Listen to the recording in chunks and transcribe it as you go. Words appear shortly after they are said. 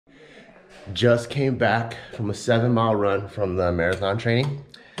Just came back from a 7-mile run from the marathon training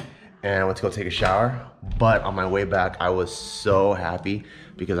and I went to go take a shower. But on my way back, I was so happy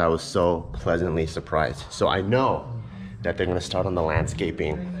because I was so pleasantly surprised. So I know that they're gonna start on the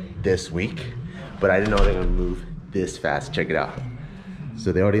landscaping this week, but I didn't know they're gonna move this fast. Check it out.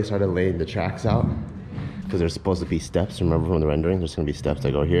 So they already started laying the tracks out because there's supposed to be steps. Remember from the rendering, there's gonna be steps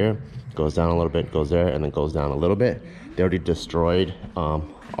that go here, goes down a little bit, goes there, and then goes down a little bit. They already destroyed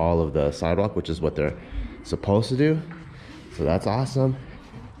all of the sidewalk, which is what they're supposed to do. So that's awesome.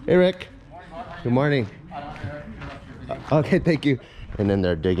 Hey Rick. Good morning. Okay, thank you. And then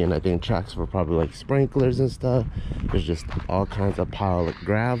they're digging, I think, tracks for probably like sprinklers and stuff. There's just all kinds of pile of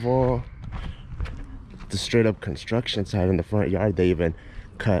gravel. The straight up construction site in the front yard. They even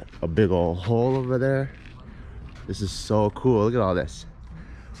cut a big old hole over there. This is so cool. Look at all this.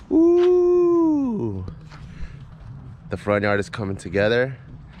 Ooh. The front yard is coming together.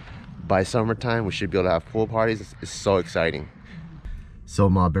 By summertime, we should be able to have pool parties. It's so exciting. So,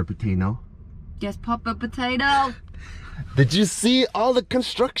 Ma, bear potato. Yes, Papa Potato. Did you see all the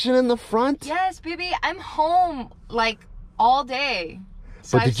construction in the front? Yes, baby. I'm home like all day.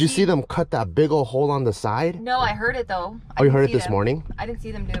 So but did you see them cut that big old hole on the side? No, I heard it though. Oh, you heard it this morning? I didn't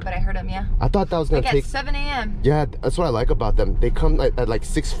see them do it, but I heard them, yeah. I thought that was gonna take... at 7 a.m. Yeah, that's what I like about them. They come at like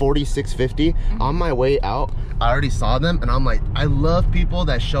 6:40, 6:50. On my way out, I already saw them, and I'm like, I love people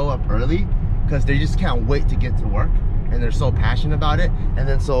that show up early because they just can't wait to get to work, and they're so passionate about it. And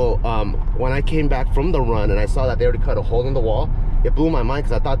then so when I came back from the run and I saw that they already cut a hole in the wall, it blew my mind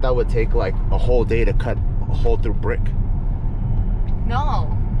because I thought that would take like a whole day to cut a hole through brick.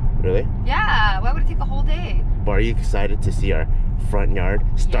 No. Really? Yeah, why would it take a whole day? But are you excited to see our front yard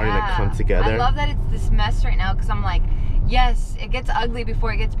starting to come together? I love that it's this mess right now because I'm like, yes, it gets ugly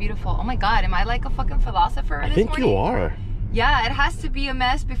before it gets beautiful. Oh my God, am I like a fucking philosopher I think you are. Yeah, it has to be a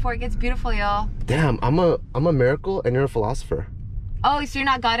mess before it gets beautiful, y'all. Damn, I'm a miracle and you're a philosopher. Oh, so you're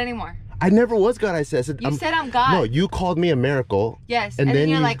not God anymore? I never was God. I said you said I'm God. No, you called me a miracle. Yes, and then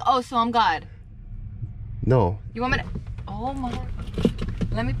you're like, oh, so I'm God. No. You want me to? Oh my.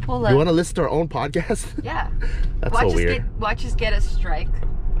 Let me pull up. You want to listen to our own podcast? Yeah. That's so weird. Watch us get a strike.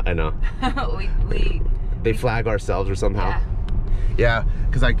 I know. They flag ourselves or somehow. Yeah,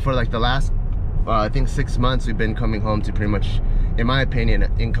 because like for like the last, I think 6 months, we've been coming home to pretty much, in my opinion,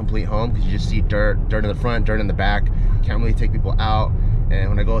 an incomplete home because you just see dirt in the front, dirt in the back. Can't really take people out. And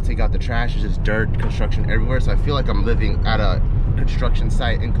when I go take out the trash, there's just dirt, construction everywhere. So I feel like I'm living at a construction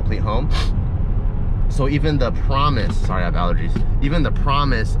site, incomplete home. So even the promise, sorry I have allergies, even the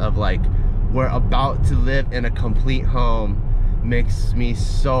promise of like, we're about to live in a complete home makes me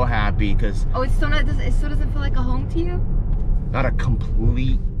so happy because... Oh, it still doesn't feel like a home to you? Not a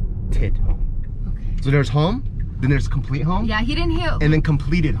completed home. Okay. So there's home, then there's complete home. Yeah, he didn't hear. And then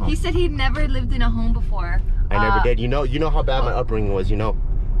completed home. He said he'd never lived in a home before. I never did. You know how bad my upbringing was, you know.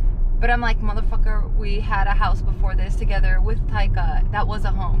 But I'm like, motherfucker, we had a house before this together with Taika. That was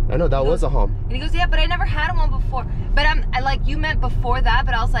a home. I know, that was a home. And he goes, yeah, but I never had one before. But I like, you meant before that,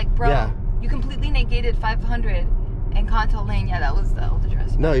 but I was like, bro, yeah. You completely negated 500 and Conto Lane. Yeah, that was the old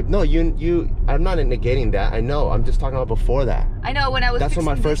address. No, I'm not negating that. I know, I'm just talking about before that. I know, when I was fixing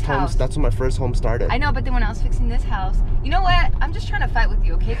this house. That's when my first home started. I know, but then when I was fixing this house, you know what? I'm just trying to fight with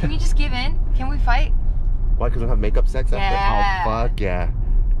you, okay? Can you just give in? Can we fight? Why, because we don't have makeup sex after? Oh, fuck yeah.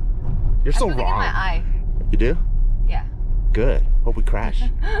 You're so wrong. In my eye. You do? Yeah. Good. Hope we crash.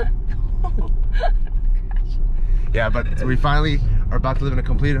 Yeah, but we finally are about to live in a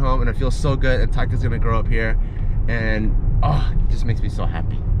completed home and it feels so good, and Taika's gonna grow up here, and oh, it just makes me so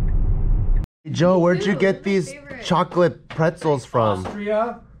happy. Hey, Joe, where'd you get these chocolate pretzels from?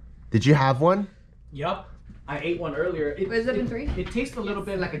 Austria. Did you have one? Yup. I ate one earlier. Is it in 3? It tastes a little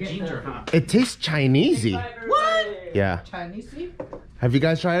bit like a ginger, huh? It tastes Chinesey. What? Yeah. Chinesey? Have you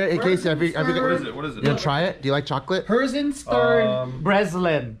guys tried it? In case, what is it? What is it? You gonna try it? Do you like chocolate? Herzenstern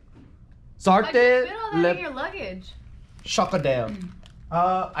Breslin. Sarte your luggage. Chocodale.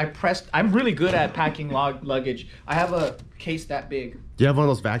 I'm really good at packing luggage. I have a case that big. Do you have one of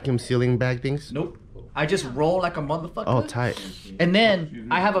those vacuum sealing bag things? Nope. I just roll like a motherfucker. Oh, tight. And then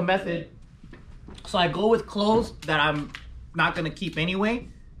I have a method. So I go with clothes that I'm not gonna keep anyway.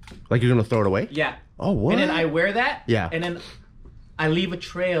 Like you're gonna throw it away? Yeah. Oh, what? And then I wear that. Yeah. And then I leave a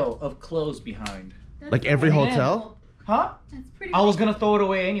trail of clothes behind. Like every hotel? Huh? That's pretty. I was gonna throw it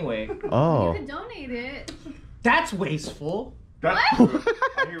away anyway. Oh. You could donate it. That's wasteful. What? I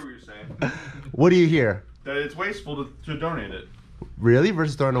hear what you're saying. What do you hear? That it's wasteful to donate it. Really?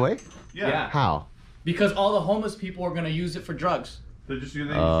 Versus throwing away? Yeah. How? Because all the homeless people are gonna use it for drugs. They use it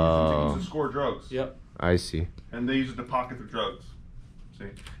to score drugs. Yep. I see. And they use it to pocket the drugs.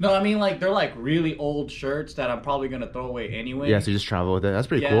 See? No, I mean like they're like really old shirts that I'm probably gonna throw away anyway. Yeah, so you just travel with it. That's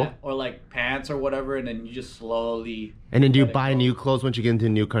pretty cool. Or like pants or whatever, and then you just slowly. And then do you let it buy go. new clothes once you get into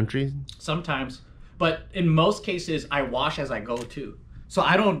new countries? Sometimes, but in most cases, I wash as I go too. So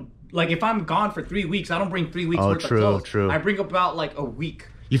I don't like if I'm gone for 3 weeks, I don't bring 3 weeks worth of clothes. True. I bring about like a week.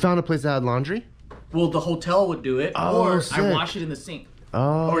 You found a place that had laundry? Well, the hotel would do it, or sick. I wash it in the sink.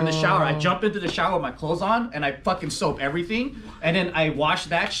 Oh. Or in the shower. I jump into the shower with my clothes on and I fucking soap everything. And then I wash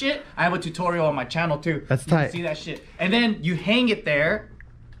that shit. I have a tutorial on my channel too. That's You can tight. see that shit. And then you hang it there,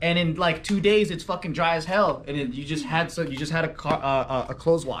 and in like 2 days it's fucking dry as hell. And then you just had a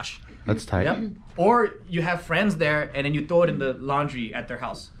clothes wash. That's tight. Yep. Or you have friends there and then you throw it in the laundry at their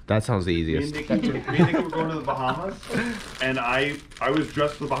house. That sounds the Me and easiest. Nikki were going to the Bahamas, and I was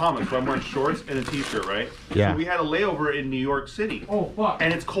dressed for the Bahamas, so I'm wearing shorts and a t-shirt, right? Yeah. So we had a layover in New York City. Oh fuck.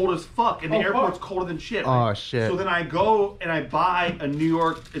 And it's cold as fuck, and the airport's colder than shit. Oh, shit. So then I go and I buy a New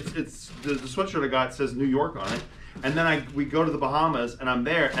York. It's the sweatshirt I got says New York on it, and then we go to the Bahamas, and I'm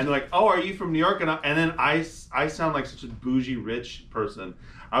there, and they're like, "Oh, are you from New York?" And then I sound like such a bougie rich person.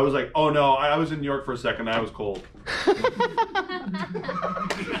 I was like, "Oh no, I was in New York for a second. I was cold."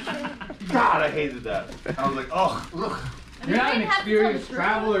 God, I hated that. I was like, "Oh, ugh." You're not an experienced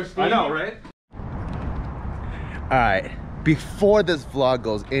traveler, Steve. I know, right?" Alright, before this vlog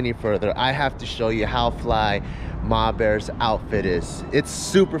goes any further, I have to show you how fly Ma Bear's outfit is. It's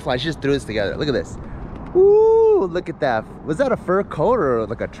super fly. She just threw this together. Look at this. Woo! Look at that. Was that a fur coat or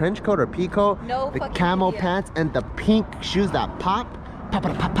like a trench coat or pea coat? No The fucking camo idea. pants and the pink shoes that pop. Pop,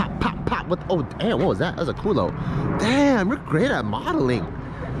 pop, pop, pop, pop, pop. What? Oh, damn, what was that? That was a culo. Damn, you're great at modeling.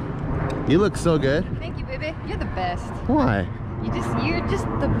 You look so good. Thank you, baby. You're the best. Why? You're just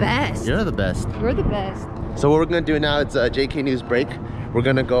the best. You're the best. You're the best. So what we're gonna do now, it's a JK News break. We're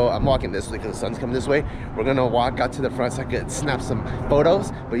gonna go, I'm walking this way because the sun's coming this way. We're gonna walk out to the front so I can snap some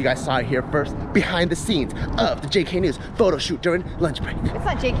photos. But you guys saw it here first, behind the scenes of the JK News photo shoot during lunch break. It's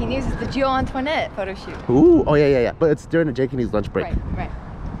not JK News, it's the Gio Antoinette photo shoot. Ooh, oh yeah. But it's during the JK News lunch break. Right.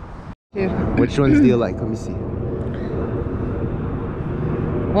 Dude. Which ones do you like? Let me see.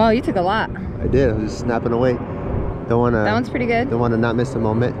 Wow, you took a lot. I did, I was just snapping away. Don't wanna, That one's pretty good. don't wanna not miss a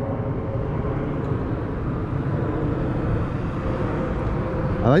moment.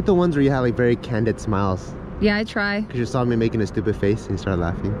 I like the ones where you have like very candid smiles. Yeah, I try. Because you saw me making a stupid face and you started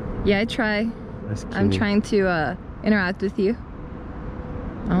laughing. Yeah, I try. That's I'm cute. trying to interact with you.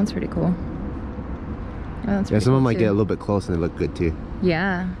 That one's pretty cool. Yeah, some of them might get a little bit close and they look good too.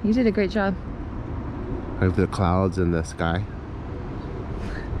 Yeah, you did a great job. Like the clouds and the sky.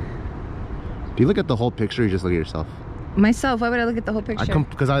 Do you look at the whole picture or you just look at yourself? Myself, why would I look at the whole picture?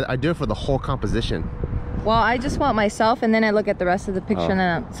 Because I do it for the whole composition. Well, I just want myself and then I look at the rest of the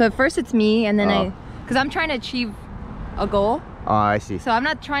picture. So first it's me and then because I'm trying to achieve a goal. Oh, I see. So I'm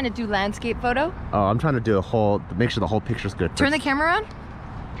not trying to do landscape photo. Oh, I'm trying to do make sure the whole picture's good Turn the first. camera around.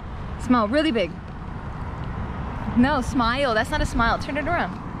 Smile, really big. No, smile. That's not a smile. Turn it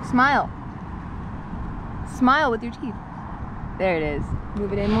around. Smile. Smile with your teeth. There it is.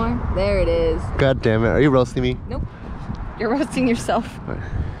 Move it in more. There it is. God damn it. Are you roasting me? Nope. You're roasting yourself. Look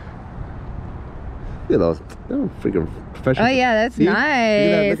at those. They're freaking professional. Oh yeah, that's See?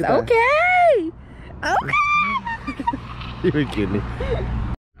 nice. Look at that. Okay. Okay. You're kidding me.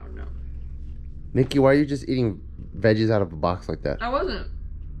 Oh no. Nikki, why are you just eating veggies out of a box like that? I wasn't.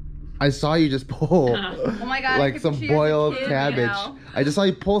 I saw you just pull Oh my god. I like could some picture you as a boiled kid, cabbage. you know. I just saw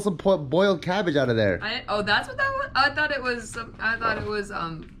you pull some boiled cabbage out of there. Oh, that's what that was. I thought it was.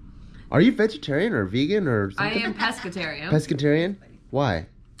 Are you vegetarian or vegan or I something? am pescatarian. Pescatarian? Why?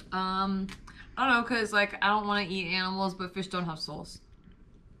 I don't know, cause like I don't want to eat animals, but fish don't have souls.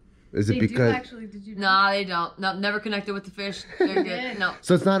 Is it because did you Nah, they don't. No, never connected with the fish. They're good. No.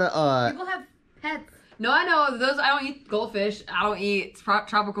 so it's not a People have pets. No, I know those. I don't eat goldfish. I don't eat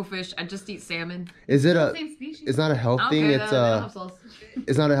tropical fish. I just eat salmon. is it a Same species. it's not a health I don't thing, care. it's They don't have souls.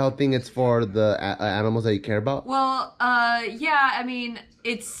 it's not a health thing, it's for the animals that you care about? Well, yeah. I mean,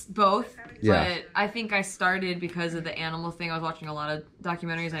 it's both. Yeah. But I think I started because of the animal thing. I was watching a lot of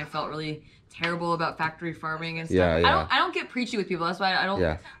documentaries, and I felt really terrible about factory farming and stuff. Yeah. I don't get preachy with people. That's why I don't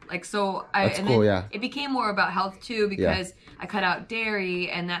like. So That's and cool, then yeah. it became more about health too because I cut out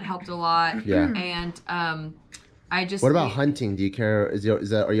dairy, and that helped a lot. Yeah. And I just. What about hunting? Do you care?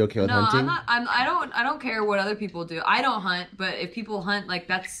 Are you okay with No, hunting? I don't care what other people do. I don't hunt, but if people hunt, like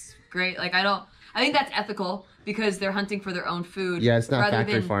that's great. Like I think that's ethical because they're hunting for their own food. Yeah, it's not rather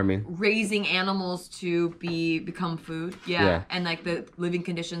factory than farming. Raising animals to become food. Yeah. And like the living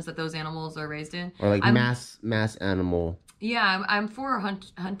conditions that those animals are raised in. Or like mass animal. Yeah, I'm for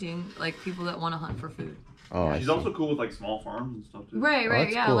hunting, like people that want to hunt for food. Oh, I She's see. also cool with like small farms and stuff too. Right, Oh, right,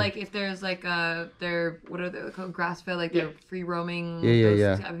 that's yeah. cool. Like if there's like they're what are they called, grass fed, like they're free roaming.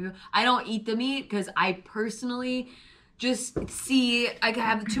 Yeah. type of people. I don't eat the meat because I personally just see I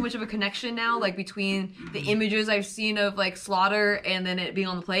have too much of a connection now, like between the images I've seen of like slaughter and then it being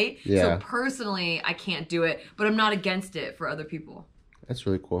on the plate. Yeah. So personally, I can't do it, but I'm not against it for other people. That's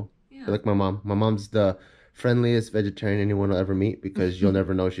really cool. Yeah. I like my mom. My mom's the friendliest vegetarian anyone will ever meet because you'll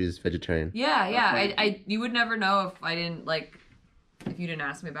never know she's vegetarian. Yeah, I you would never know if I didn't like if you didn't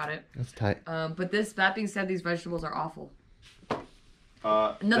ask me about it. That's tight. But that being said, these vegetables are awful.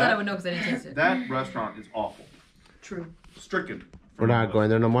 Not Not that I would know because I didn't taste it. That restaurant is awful. True. Stricken. We're not going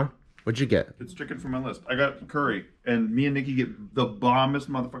there no more? What'd you get? It's stricken from my list. I got curry, and me and Nikki get the bombest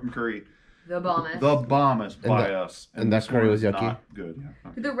motherfucking curry. The bombest. The bombest by us. and that this curry one was is yucky? not good.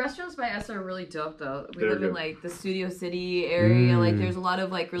 Yeah. The restaurants by us are really dope though. We They're live in good. like the Studio City area. Like there's a lot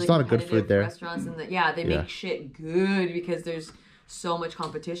of like really There's a lot of good competitive food there. restaurants and they Yeah. make shit good because there's so much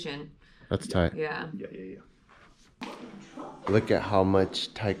competition. That's tight. Yeah. Yeah. Look at how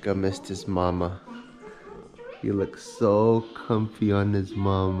much Taika missed his mama. He looks so comfy on his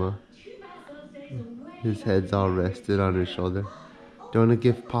mama. His head's all rested on her shoulder. Do you want to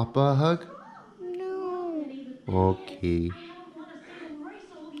give Papa a hug? No. Okay.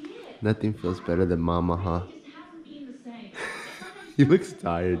 Nothing feels better than mama, huh? He looks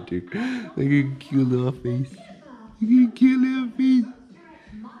tired, dude. Look at his cute little face. Look at his cute little face.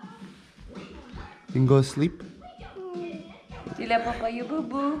 You can go sleep? Dile Papa you boo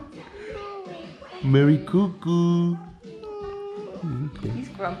boo. Merry cuckoo. He's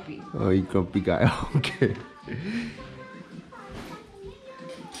grumpy. Oh, you grumpy guy. Okay.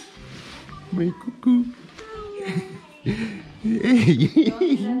 Merry cuckoo.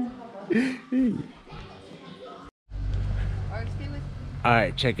 Hey.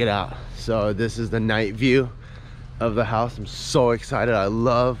 Alright, check it out. So this is the night view of the house. I'm so excited. I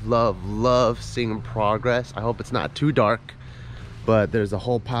love seeing progress. I hope it's not too dark, but there's a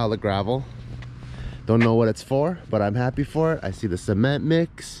whole pile of gravel. Don't know what it's for, but I'm happy for it. I see the cement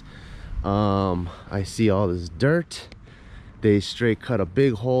mix. I see all this dirt. They straight cut a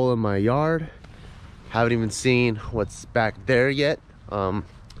big hole in my yard. Haven't even seen what's back there yet. I'm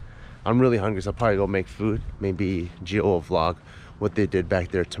really hungry, so I'll probably go make food. Maybe Gio will vlog what they did back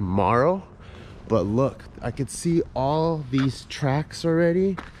there tomorrow. But look, I could see all these tracks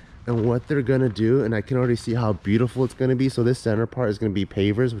already and what they're gonna do, and I can already see how beautiful it's gonna be. So this center part is gonna be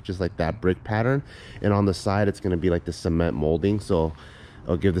pavers, which is like that brick pattern, and on the side it's gonna be like the cement molding, so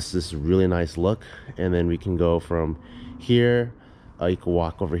it'll give this really nice look. And then we can go from here, you can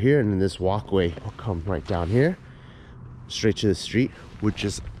walk over here, and then this walkway will come right down here straight to the street, which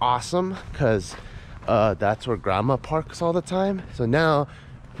is awesome because that's where grandma parks all the time. So now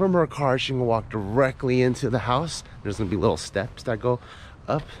from her car she can walk directly into the house. There's gonna be little steps that go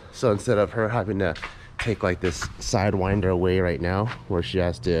up, so instead of her having to take like this sidewinder away right now where she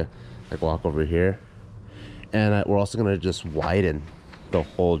has to like walk over here, and we're also gonna just widen the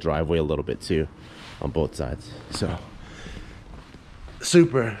whole driveway a little bit too on both sides. So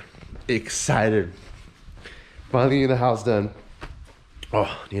super excited, finally getting the house done.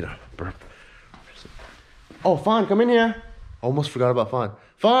 Oh, need a burp. Oh, Fawn, come in here. Almost forgot about Fawn.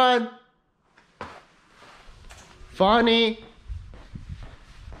 Fawn! Fawny!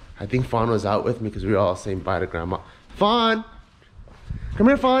 I think Fawn was out with me because we were all saying bye to Grandma. Fawn! Come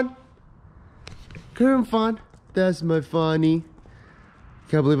here, Fawn! Come here, Fawn. That's my Fawny.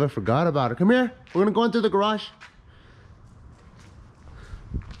 Can't believe I forgot about her. Come here. We're gonna go into the garage.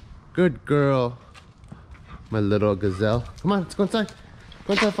 Good girl. My little gazelle. Come on, let's go inside.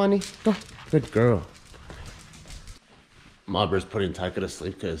 Go inside, Fawny. Go. Good girl. Mauber's putting Taika to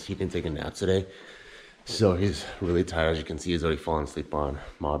sleep because he didn't take a nap today. So he's really tired. As you can see, he's already fallen asleep on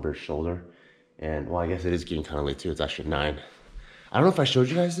Mauber's shoulder. And well, I guess it is getting kind of late too. It's actually 9. I don't know if I showed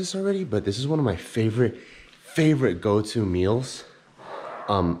you guys this already, but this is one of my favorite go-to meals.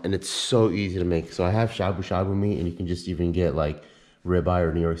 And it's so easy to make. So I have shabu shabu meat, and you can just even get like ribeye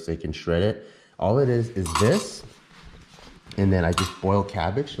or New York steak and shred it. All it is this, and then I just boil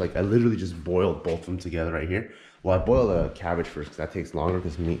cabbage. Like I literally just boiled both of them together right here. Well, I boil the cabbage first because that takes longer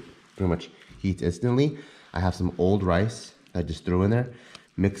because meat pretty much heats instantly. I have some old rice I just threw in there,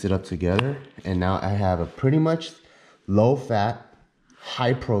 mix it up together, and now I have a pretty much low fat,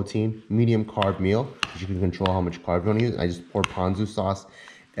 high protein, medium carb meal. You can control how much carb you want to use. I just pour ponzu sauce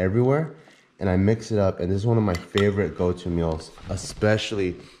everywhere and I mix it up, and this is one of my favorite go-to meals,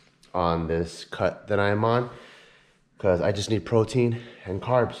 especially on this cut that I'm on, because I just need protein and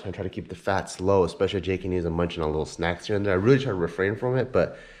carbs and try to keep the fats low, especially Jake and he's munching on little snacks here and there. I really try to refrain from it,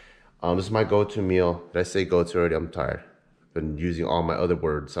 but This is my go-to meal. Did I say go-to already? I'm tired. Been using all my other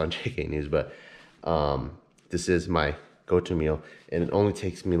words on JK News, but this is my go-to meal, and it only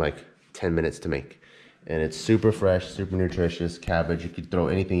takes me like 10 minutes to make. And it's super fresh, super nutritious. Cabbage, you could throw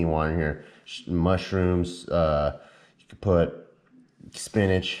anything you want in here. Mushrooms, you could put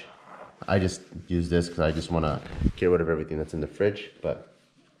spinach. I just use this because I just want to get rid of everything that's in the fridge, but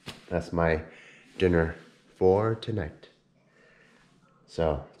that's my dinner for tonight.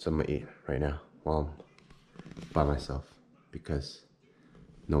 So that's what I'm gonna eat right now while I'm by myself because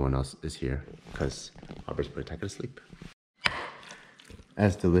no one else is here because Albert's putting Taika to sleep.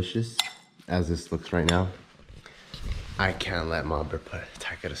 As delicious as this looks right now, I can't let Mom put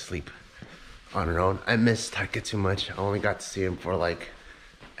Taika to sleep on her own. I miss Taika too much. I only got to see him for like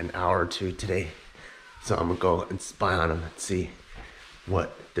an hour or two today. So I'm gonna go and spy on him and see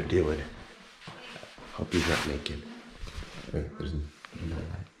what they're doing. Hope he's not naked. There's no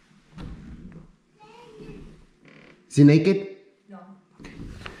light. Is he naked? No. Okay.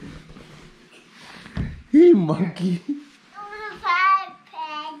 Hey, monkey.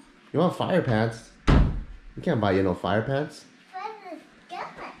 You want fire pants? We can't buy you no fire pants.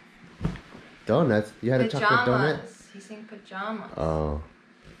 Donuts? You had a chocolate donut? He's saying pajamas. Oh.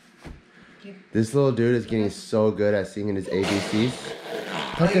 This little dude is getting so good at singing his ABCs.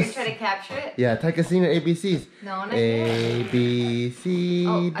 Oh, you're trying to capture it? Yeah, Taika's singing ABCs. No, not A, B, C,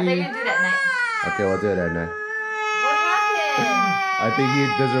 Oh, D. I thought you were gonna do that night. Okay, we'll do it at night. What happened? I think he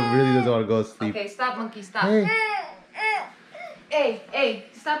really doesn't want to go to sleep. Okay, stop, monkey, stop. Hey. Hey,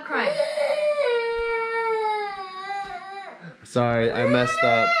 stop crying. Sorry, I messed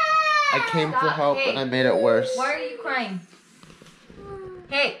up. I came for Stop. help Hey. and I made it worse. Why are you crying?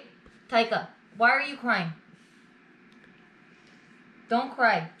 Hey, Taika, why are you crying? Don't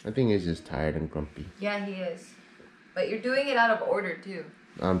cry. I think he's just tired and grumpy. Yeah, he is. But you're doing it out of order, too.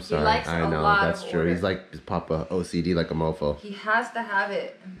 I'm sorry. likes I a know, lot that's of true. order. He's like his Papa OCD like a mofo. He has to have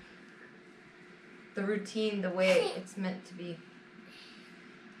it. The routine, the way it's meant to be.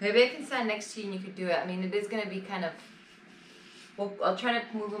 Maybe I can stand next to you and you could do it. I mean, it is going to be kind of... Well, I'll try to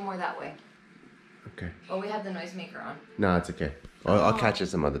move him more that way. Okay. Oh, we have the noisemaker on. No, it's okay. I'll catch you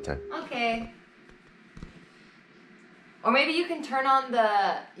some other time. Okay. Or maybe you can turn on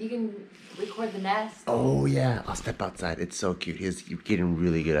the... You can record the nest. Oh, yeah. I'll step outside. It's so cute. He's getting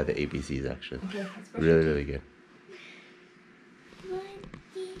really good at the ABCs, actually. Okay, let's brush Really, your really good.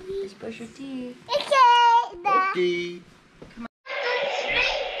 teeth. Just brush your teeth. Okay.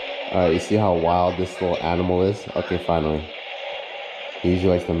 Alright, you see how wild this little animal is? Okay, finally. He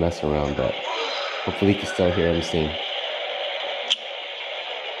usually likes to mess around, but hopefully you can still hear him sing.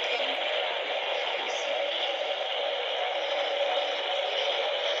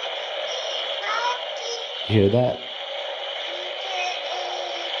 You hear that?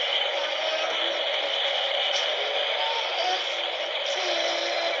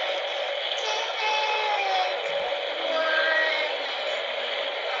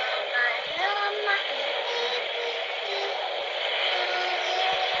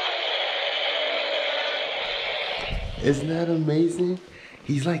 Isn't that amazing?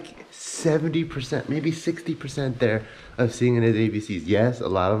 He's like 70%, maybe 60% there of singing his ABCs. Yes, a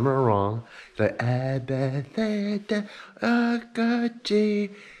lot of them are wrong. It's like,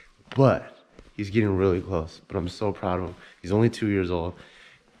 but he's getting really close. But I'm so proud of him. He's only 2 years old.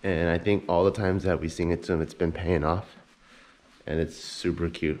 And I think all the times that we sing it to him, it's been paying off. And it's super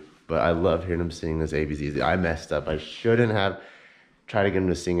cute. But I love hearing him sing his ABCs. I messed up. I shouldn't have tried to get him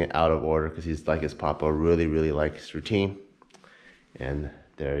to sing it out of order because he's like his papa, really, really likes routine. And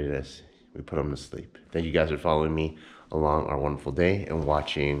there it is. We put him to sleep. Thank you guys for following me along our wonderful day and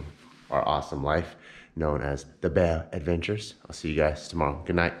watching our awesome life known as the Bear Adventures. I'll see you guys tomorrow.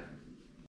 Good night.